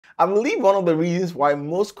I believe one of the reasons why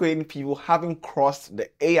most creative people haven't crossed the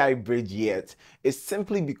AI bridge yet is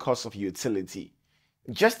simply because of utility.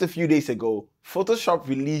 Just a few days ago, Photoshop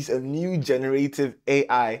released a new generative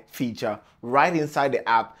AI feature right inside the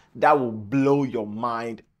app that will blow your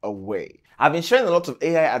mind away. I've been sharing a lot of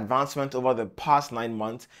AI advancement over the past 9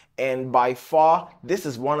 months, and by far, this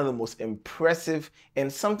is one of the most impressive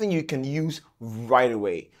and something you can use right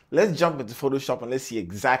away. Let's jump into Photoshop and let's see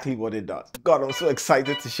exactly what it does. God, I'm so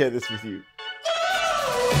excited to share this with you.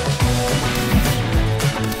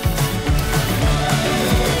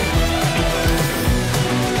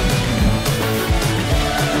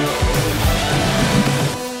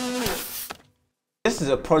 This is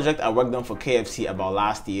a project I worked on for KFC about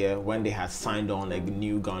last year when they had signed on a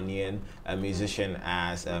new Ghanaian musician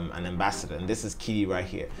as an ambassador, and this is Kitty right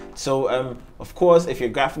here. So of course, if you're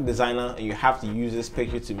a graphic designer and you have to use this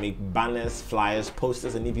picture to make banners, flyers,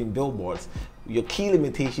 posters, and even billboards, your key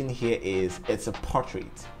limitation here is it's a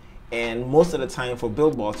portrait. And most of the time for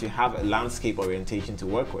billboards, you have a landscape orientation to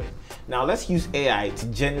work with. Now let's use AI to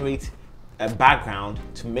generate a background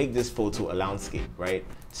to make this photo a landscape, right?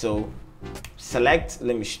 So select,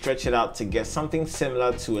 let me stretch it out to get something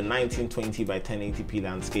similar to a 1920 by 1080p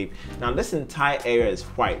landscape. Now this entire area is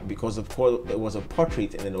white because of course it was a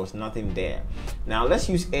portrait and there was nothing there. Now let's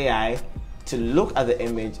use AI to look at the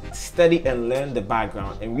image, study and learn the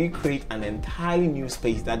background and recreate an entirely new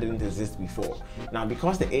space that didn't exist before. Now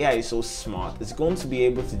because the AI is so smart, it's going to be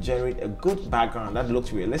able to generate a good background that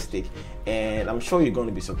looks realistic, and I'm sure you're going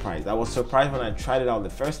to be surprised. I was surprised when I tried it out the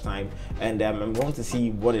first time, and I'm going to see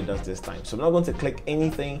what it does this time. So I'm not going to click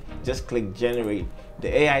anything, just click generate.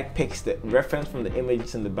 The AI picks the reference from the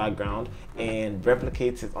images in the background and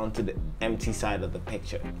replicates it onto the empty side of the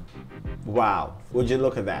picture. Wow, would you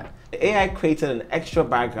look at that? The AI created an extra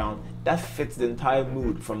background that fits the entire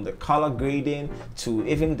mood, from the color grading to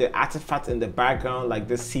even the artifacts in the background, like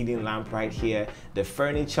this ceiling lamp right here, the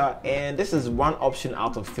furniture, and this is one option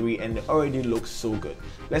out of 3 and it already looks so good.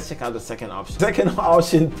 Let's check out the second option. Second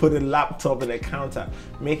option, put a laptop in a counter,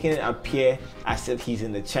 making it appear as if he's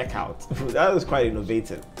in the checkout. That was quite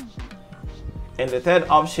innovative. And the third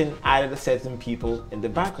option added certain people in the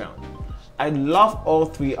background. I love all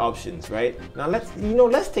 3 options, right? Now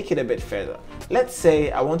let's take it a bit further. Let's say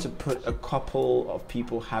I want to put a couple of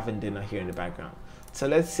people having dinner here in the background. So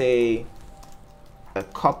let's say a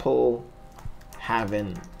couple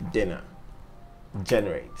having dinner.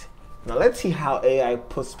 Generate. Now let's see how AI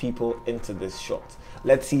puts people into this shot.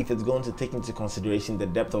 Let's see if it's going to take into consideration the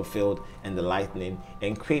depth of field and the lighting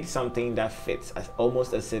and create something that fits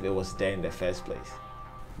almost as if it was there in the first place.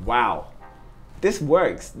 Wow. This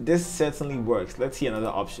works. This certainly works. Let's see another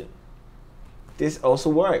option. This also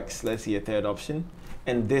works. Let's see a third option.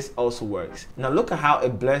 And this also works. Now look at how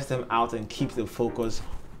it blurs them out and keeps the focus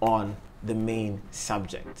on the main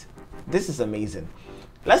subject. This is amazing.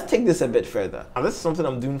 Let's take this a bit further. Now this is something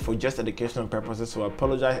I'm doing for just educational purposes, so I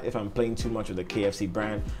apologize if I'm playing too much with the KFC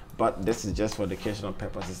brand, but this is just for educational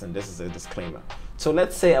purposes and this is a disclaimer. So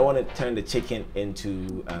let's say I want to turn the chicken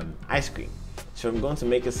into ice cream. So I'm going to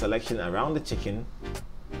make a selection around the chicken.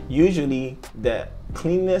 Usually the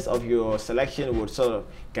cleanness of your selection would sort of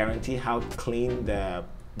guarantee how clean the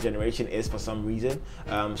generation is for some reason.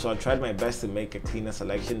 So I tried my best to make a cleaner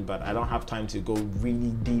selection, but I don't have time to go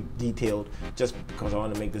really detailed just because I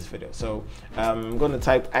want to make this video. So I'm going to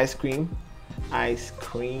type ice cream,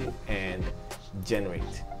 and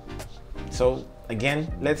generate. So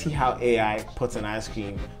again, let's see how AI puts an ice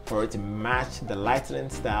cream for it to match the lighting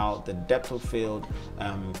style, the depth of field,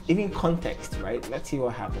 even context, right? Let's see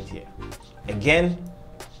what happens here. Again,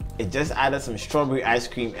 it just added some strawberry ice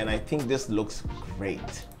cream and I think this looks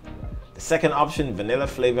great. The second option, vanilla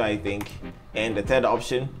flavor, I think. And the third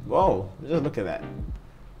option, whoa, just look at that.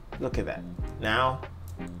 Look at that. Now,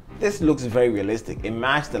 this looks very realistic. It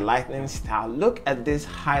matched the lighting style. Look at this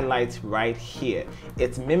highlight right here.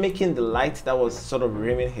 It's mimicking the light that was sort of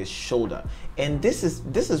rimming his shoulder. And this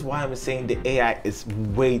is why I'm saying the AI is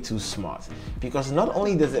way too smart. Because not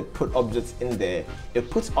only does it put objects in there,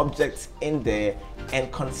 it puts objects in there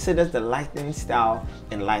and considers the lighting style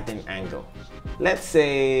and lighting angle. Let's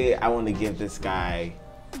say I want to give this guy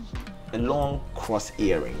a long cross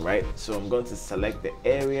earring, right? So I'm going to select the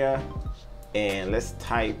area and let's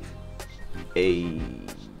type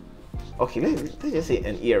let's just say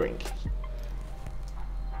an earring.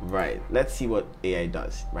 Right, let's see what AI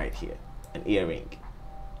does right here. An earring.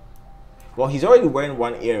 Well, he's already wearing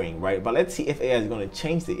one earring, right? But let's see if AI is going to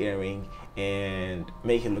change the earring and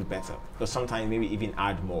make it look better. So sometimes maybe even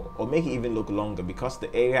add more or make it even look longer, because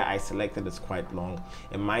the area I selected is quite long.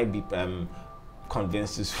 It might be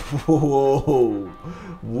convinced us. Whoa,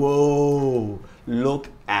 whoa, look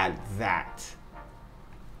at that.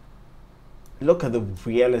 Look at the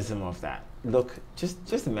realism of that. Look,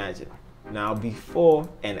 just imagine. Now, before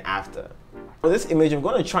and after. For this image, I'm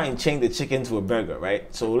going to try and change the chicken to a burger,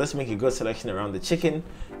 right? So let's make a good selection around the chicken.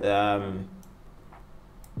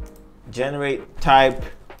 Generate, type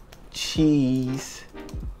cheese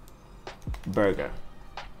burger,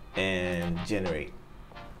 and generate.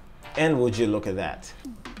 And would you look at that?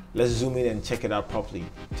 Let's zoom in and check it out properly.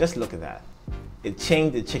 Just look at that. It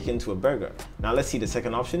changed the chicken to a burger. Now let's see the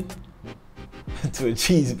second option. To a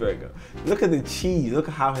cheeseburger. Look at the cheese. Look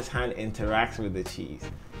at how his hand interacts with the cheese.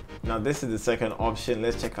 Now this is the second option.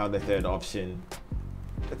 Let's check out the third option.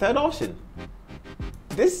 The third option.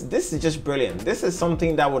 This is just brilliant. This is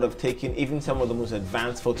something that would have taken even some of the most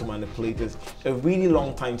advanced photo manipulators a really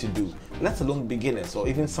long time to do, let alone beginners or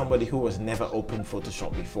even somebody who was never opened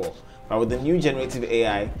Photoshop before. But with the new generative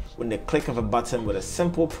AI, with the click of a button with a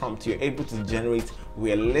simple prompt, you're able to generate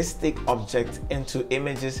realistic objects into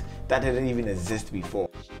images that didn't even exist before.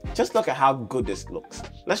 Just look at how good this looks.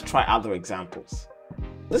 Let's try other examples.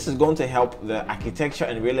 This is going to help the architecture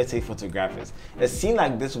and real estate photographers. A scene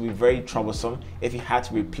like this will be very troublesome if you had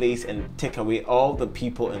to replace and take away all the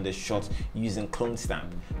people in the shot using clone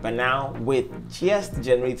stamp. But now with just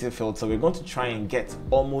generative filter, we're going to try and get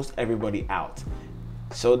almost everybody out.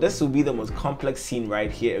 So this will be the most complex scene right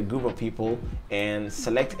here, a group of people, and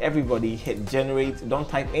select everybody, hit generate, don't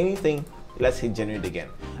type anything, let's hit generate again.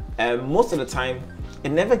 Most of the time, it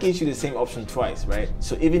never gives you the same option twice, right?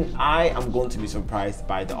 So even I am going to be surprised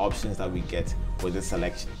by the options that we get with this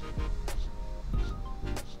selection.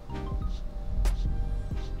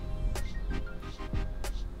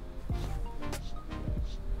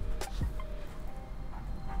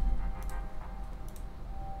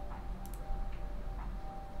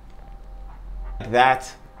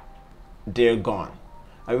 That they're gone.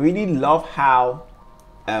 I really love how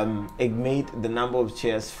it made the number of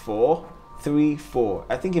chairs 4, 3, 4.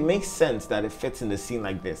 I think it makes sense that it fits in the scene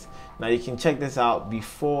like this. Now you can check this out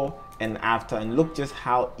before and after and look just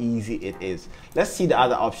how easy it is. Let's see the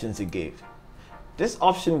other options it gave. This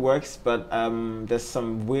option works, but there's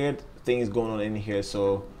some weird things going on in here.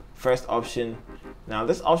 So first option. Now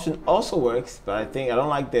this option also works, but I don't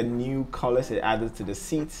like the new colors it added to the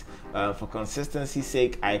seats. For consistency's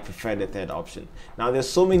sake, I prefer the third option. Now there's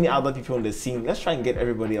so many other people in the scene. Let's try and get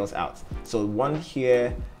everybody else out. So one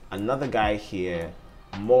here, another guy here,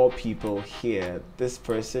 more people here, this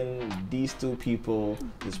person, these two people,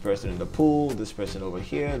 this person in the pool, this person over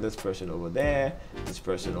here, this person over there, this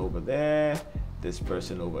person over there, this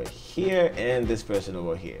person over here, and this person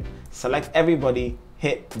over here. Select everybody,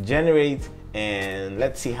 hit generate, and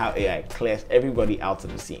let's see how AI clears everybody out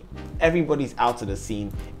of the scene. Everybody's out of the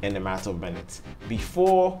scene in a matter of minutes,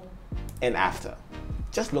 before and after.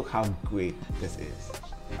 Just look how great this is.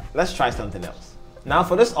 Let's try something else. Now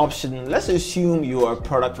for this option, let's assume you're a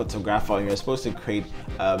product photographer and you're supposed to create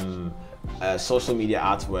a social media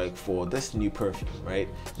artwork for this new perfume, right?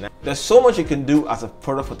 Now, there's so much you can do as a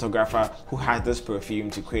product photographer who has this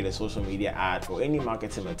perfume to create a social media ad or any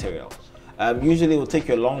marketing material. Usually it will take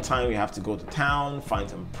you a long time. You have to go to town, find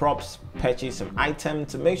some props, purchase some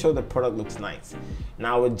items to make sure the product looks nice.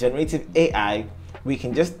 Now with generative AI, we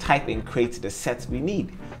can just type and create the sets we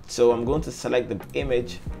need. So I'm going to select the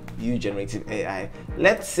image, use generative AI.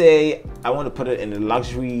 Let's say I want to put it in a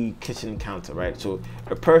luxury kitchen counter, right? So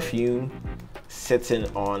a perfume sitting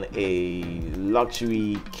on a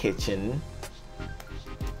luxury kitchen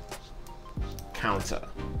counter.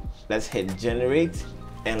 Let's hit generate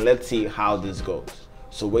and let's see how this goes.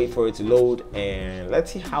 So wait for it to load and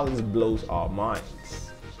let's see how this blows our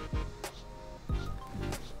minds.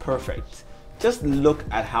 Perfect. Just look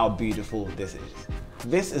at how beautiful this is.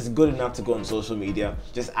 This is good enough to go on social media.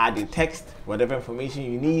 Just add your text, whatever information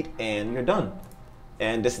you need, and you're done.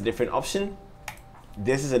 And this is a different option.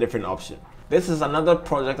 This is a different option. This is another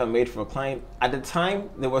project I made for a client. At the time,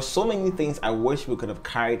 there were so many things I wish we could have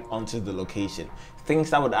carried onto the location.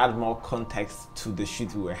 Things that would add more context to the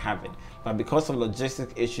shoot we were having. But because of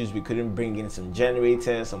logistic issues, we couldn't bring in some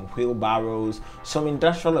generators, some wheelbarrows, some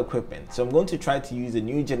industrial equipment. So I'm going to try to use the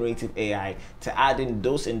new generative AI to add in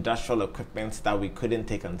those industrial equipments that we couldn't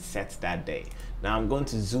take on set that day. Now I'm going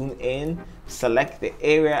to zoom in, select the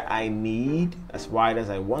area I need as wide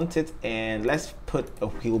as I want it, and let's put a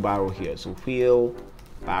wheelbarrow here. So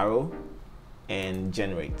wheelbarrow and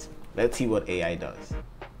generate. Let's see what AI does.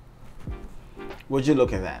 Would you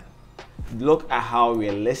look at that? Look at how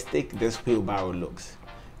realistic this wheelbarrow looks.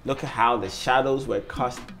 Look at how the shadows were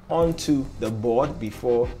cast onto the board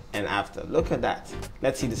before and after. Look at that.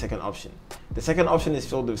 Let's see the second option. The second option is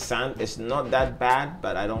filled with sand. It's not that bad,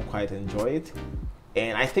 but I don't quite enjoy it.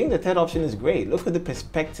 And I think the third option is great. Look at the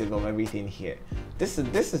perspective of everything here. This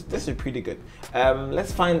is pretty good.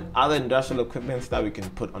 Let's find other industrial equipment that we can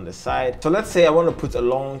put on the side. So let's say I want to put a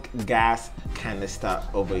long gas canister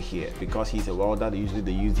over here because he's a welder. Usually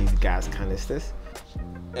they use these gas canisters.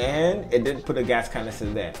 And it did put a gas canister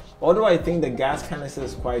there. Although I think the gas canister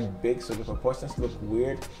is quite big, so the proportions look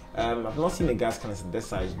weird. I've not seen a gas canister this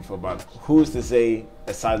size before, but who's to say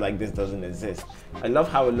a size like this doesn't exist? I love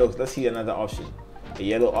how it looks. Let's see another option. A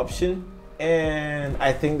yellow option, and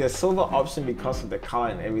I think the silver option, because of the color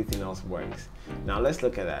and everything else, works. Now let's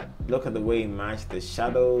look at that. Look at the way it matched the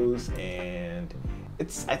shadows, and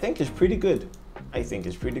I think it's pretty good. I think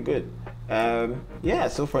it's pretty good. Yeah,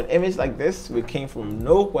 so for an image like this, we came from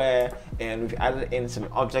nowhere and we've added in some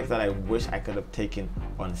objects that I wish I could have taken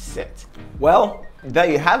on set. Well, there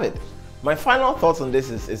you have it. My final thoughts on this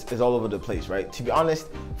is all over the place, right? To be honest,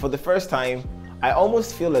 for the first time, I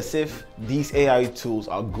almost feel as if these AI tools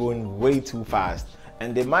are going way too fast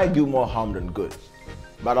and they might do more harm than good.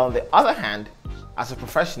 But on the other hand, as a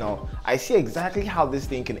professional, I see exactly how this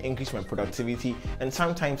thing can increase my productivity and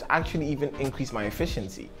sometimes actually even increase my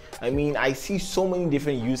efficiency. I mean, I see so many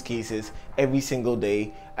different use cases every single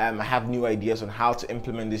day. I have new ideas on how to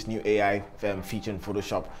implement this new AI feature in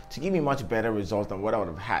Photoshop to give me much better results than what I would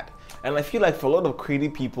have had. And I feel like for a lot of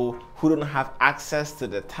creative people who don't have access to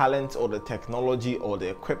the talent or the technology or the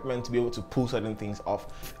equipment to be able to pull certain things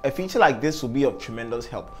off, a feature like this will be of tremendous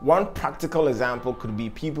help. One practical example could be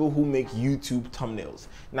people who make YouTube thumbnails.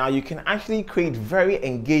 Now you can actually create very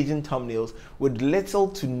engaging thumbnails with little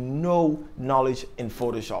to no knowledge in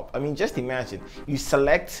Photoshop. I mean, just imagine, you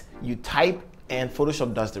select, you type, and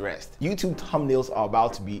Photoshop does the rest. YouTube thumbnails are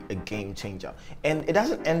about to be a game changer. And it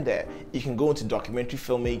doesn't end there. You can go into documentary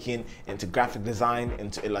filmmaking, into graphic design,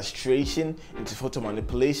 into illustration, into photo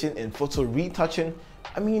manipulation, and photo retouching.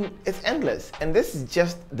 I mean, it's endless. And this is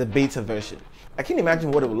just the beta version. I can't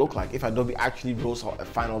imagine what it would look like if Adobe actually rolls out a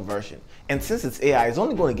final version. And since it's AI, it's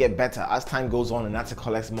only going to get better as time goes on and as it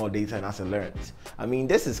collects more data and as it learns. I mean,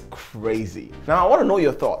 this is crazy. Now, I want to know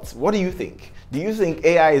your thoughts. What do you think? Do you think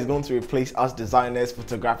AI is going to replace us designers,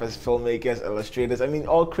 photographers, filmmakers, illustrators, I mean,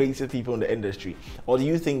 all creative people in the industry? Or do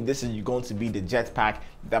you think this is going to be the jetpack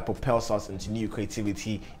that propels us into new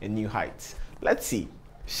creativity and new heights? Let's see.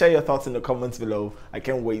 Share your thoughts in the comments below. I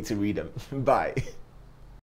can't wait to read them. Bye.